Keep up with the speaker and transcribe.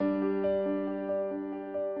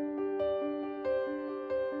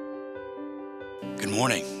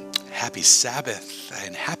morning. Happy Sabbath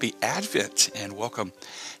and happy Advent, and welcome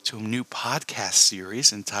to a new podcast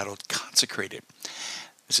series entitled Consecrated.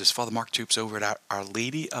 This is Father Mark Toups over at Our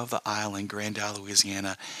Lady of the Isle in Grand Isle,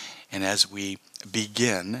 Louisiana. And as we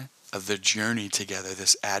begin the journey together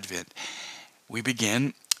this Advent, we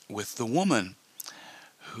begin with the woman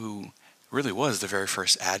who really was the very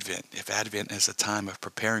first Advent. If Advent is a time of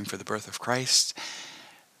preparing for the birth of Christ,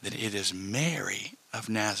 then it is Mary of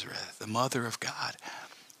Nazareth, the Mother of God,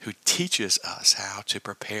 who teaches us how to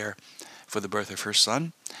prepare for the birth of her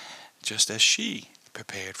Son, just as she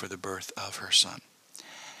prepared for the birth of her Son.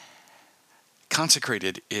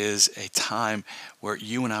 Consecrated is a time where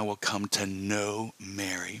you and I will come to know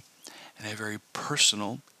Mary in a very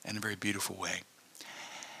personal and a very beautiful way.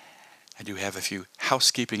 I do have a few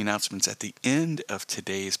housekeeping announcements at the end of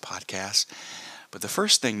today's podcast, but the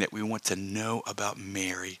first thing that we want to know about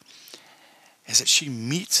Mary is that she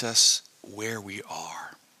meets us where we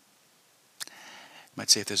are. You might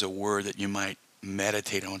say if there's a word that you might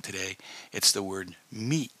meditate on today, it's the word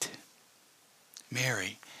meet.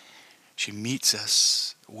 Mary, she meets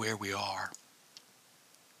us where we are.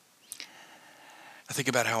 I think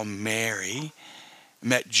about how Mary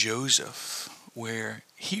met Joseph where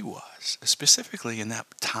he was, specifically in that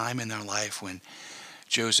time in their life when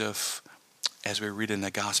Joseph, as we read in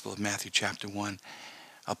the Gospel of Matthew chapter 1,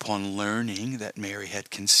 upon learning that Mary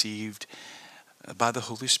had conceived by the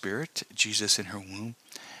Holy Spirit, Jesus in her womb,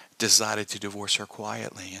 decided to divorce her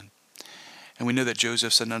quietly. And we know that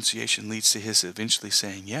Joseph's annunciation leads to his eventually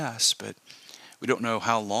saying yes, but we don't know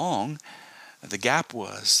how long the gap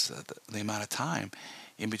was, the amount of time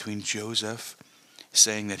in between Joseph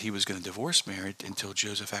saying that he was going to divorce Mary until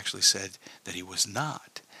Joseph actually said that he was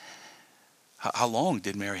not. How long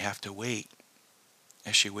did Mary have to wait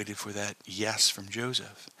as she waited for that yes from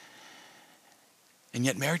Joseph? And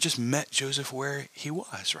yet Mary just met Joseph where he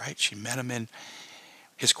was, right? She met him in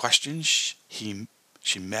his questions. She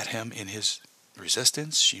met him in his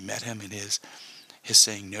resistance. She met him in his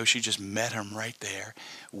saying no. She just met him right there,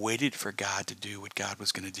 waited for God to do what God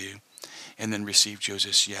was going to do, and then received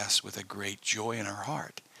Joseph's yes with a great joy in her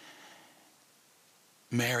heart.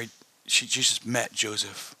 Mary, she just met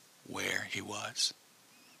Joseph where he was.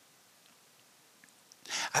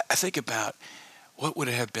 I think about what would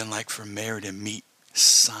it have been like for Mary to meet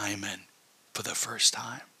Simon for the first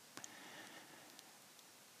time.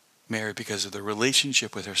 Mary, because of the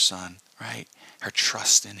relationship with her son, right? Her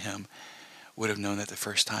trust in him, would have known that the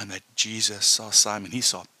first time that Jesus saw Simon, he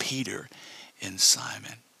saw Peter in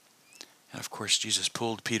Simon. And of course, Jesus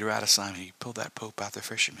pulled Peter out of Simon. He pulled that Pope out, the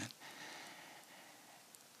fisherman.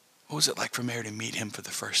 What was it like for Mary to meet him for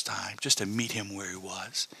the first time? Just to meet him where he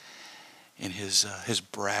was, in his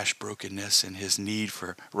brash brokenness and his need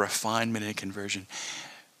for refinement and conversion.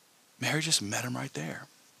 Mary just met him right there.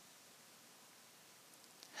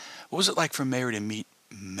 What was it like for Mary to meet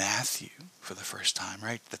Matthew for the first time,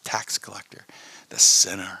 right? The tax collector, the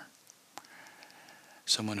sinner.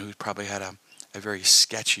 Someone who probably had a very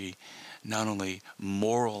sketchy, not only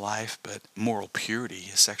moral life, but moral purity,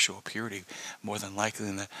 his sexual purity, more than likely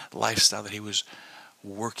in the lifestyle that he was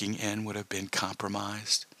working in would have been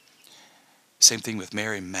compromised. Same thing with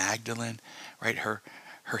Mary Magdalene, right? Her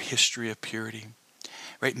history of purity.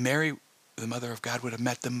 Right? Mary, the Mother of God, would have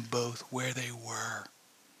met them both where they were.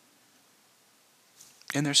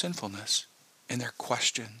 In their sinfulness, in their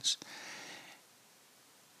questions.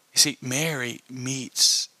 You see, Mary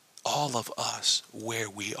meets all of us where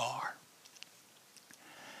we are.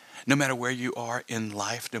 No matter where you are in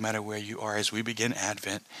life, no matter where you are as we begin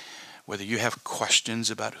Advent, whether you have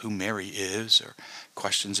questions about who Mary is or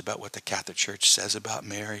questions about what the Catholic Church says about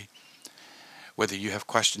Mary, whether you have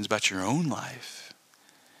questions about your own life,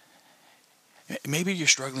 maybe you're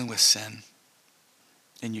struggling with sin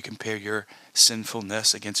and you compare your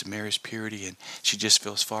sinfulness against Mary's purity and she just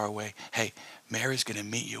feels far away. Hey, Mary's going to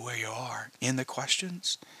meet you where you are in the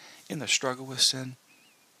questions, in the struggle with sin.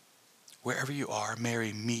 Wherever you are,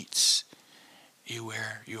 Mary meets you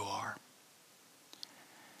where you are.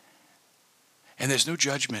 And there's no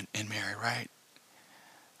judgment in Mary, right?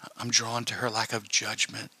 I'm drawn to her lack of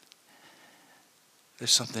judgment.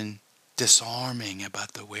 There's something disarming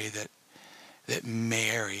about the way that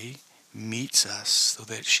Mary meets us so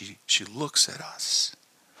that she looks at us.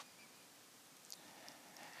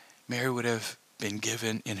 Mary would have been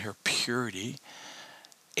given in her purity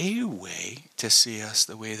a way to see us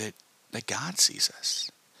the way that God sees us.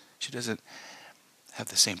 She doesn't have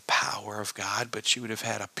the same power of God, but she would have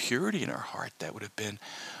had a purity in her heart that would have been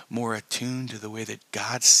more attuned to the way that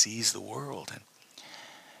God sees the world.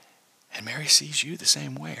 And Mary sees you the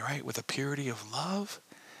same way, right? With a purity of love.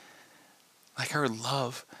 Like her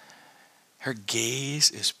love, her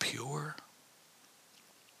gaze is pure.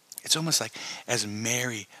 It's almost like as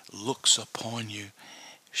Mary looks upon you,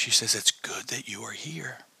 she says, it's good that you are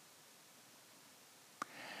here.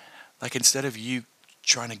 Like instead of you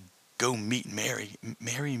trying to go meet Mary,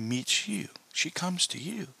 Mary meets you. She comes to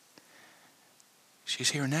you.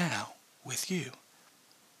 She's here now with you,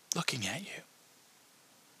 looking at you.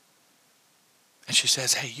 And she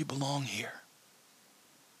says, hey, you belong here.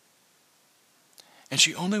 And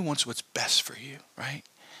she only wants what's best for you, right?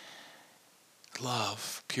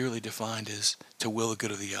 Love, purely defined, is to will the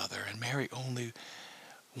good of the other. And Mary only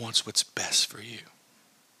wants what's best for you.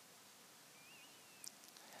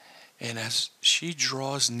 And as she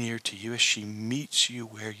draws near to you, as she meets you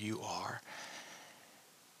where you are,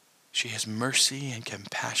 she has mercy and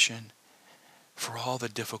compassion for all the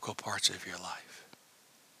difficult parts of your life.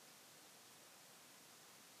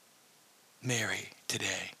 Mary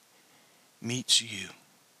today meets you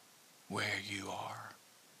where you are.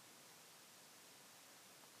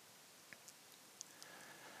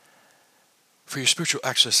 For your spiritual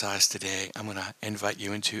exercise today, I'm going to invite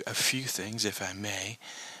you into a few things, if I may.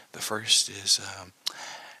 The first is, I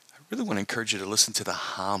really want to encourage you to listen to the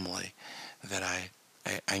homily that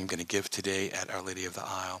I'm going to give today at Our Lady of the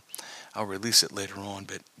Isle. I'll release it later on,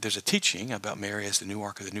 but there's a teaching about Mary as the new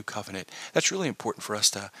Ark of the New Covenant. That's really important for us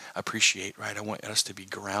to appreciate, right? I want us to be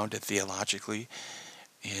grounded theologically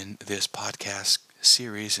in this podcast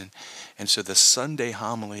series. And so the Sunday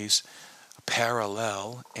homilies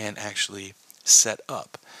parallel and actually set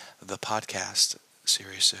up the podcast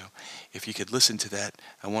series. So if you could listen to that,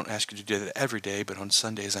 I won't ask you to do that every day, but on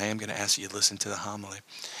Sundays I am going to ask you to listen to the homily.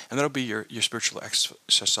 And that'll be your spiritual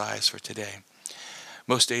exercise for today.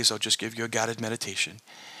 Most days I'll just give you a guided meditation,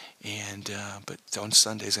 but on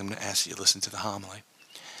Sundays I'm going to ask you to listen to the homily.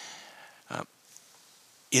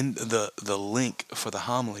 In the link for the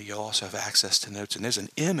homily, you'll also have access to notes, and there's an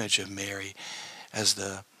image of Mary as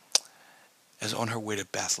on her way to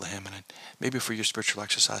Bethlehem. And maybe for your spiritual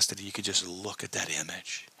exercise today, you could just look at that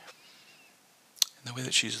image and the way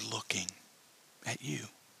that she's looking at you,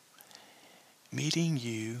 meeting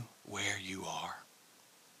you where you are.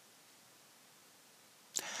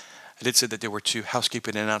 I did say that there were 2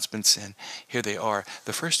 housekeeping announcements, and here they are.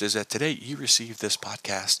 The first is that today you receive this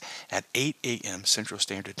podcast at 8 a.m. Central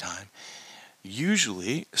Standard Time.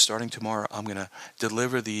 Usually, starting tomorrow, I'm going to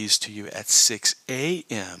deliver these to you at 6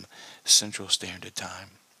 a.m. Central Standard Time.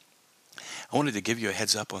 I wanted to give you a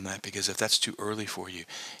heads up on that because if that's too early for you,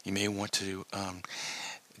 you may want to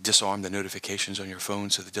disarm the notifications on your phone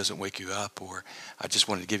so that it doesn't wake you up, or I just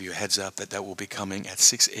wanted to give you a heads up that will be coming at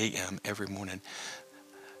 6 a.m. every morning.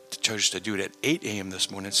 Chose to do it at 8 a.m.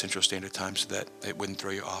 this morning Central Standard Time so that it wouldn't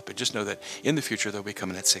throw you off. But just know that in the future they'll be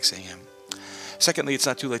coming at 6 a.m. Secondly, it's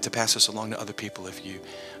not too late to pass this along to other people. If you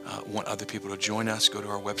want other people to join us, go to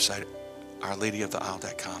our website,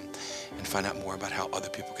 ourladyoftheisle.com, and find out more about how other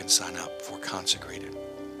people can sign up for Consecrated.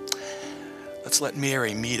 Let's let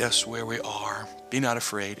Mary meet us where we are. Be not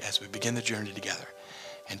afraid as we begin the journey together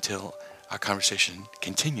until our conversation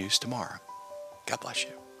continues tomorrow. God bless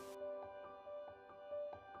you.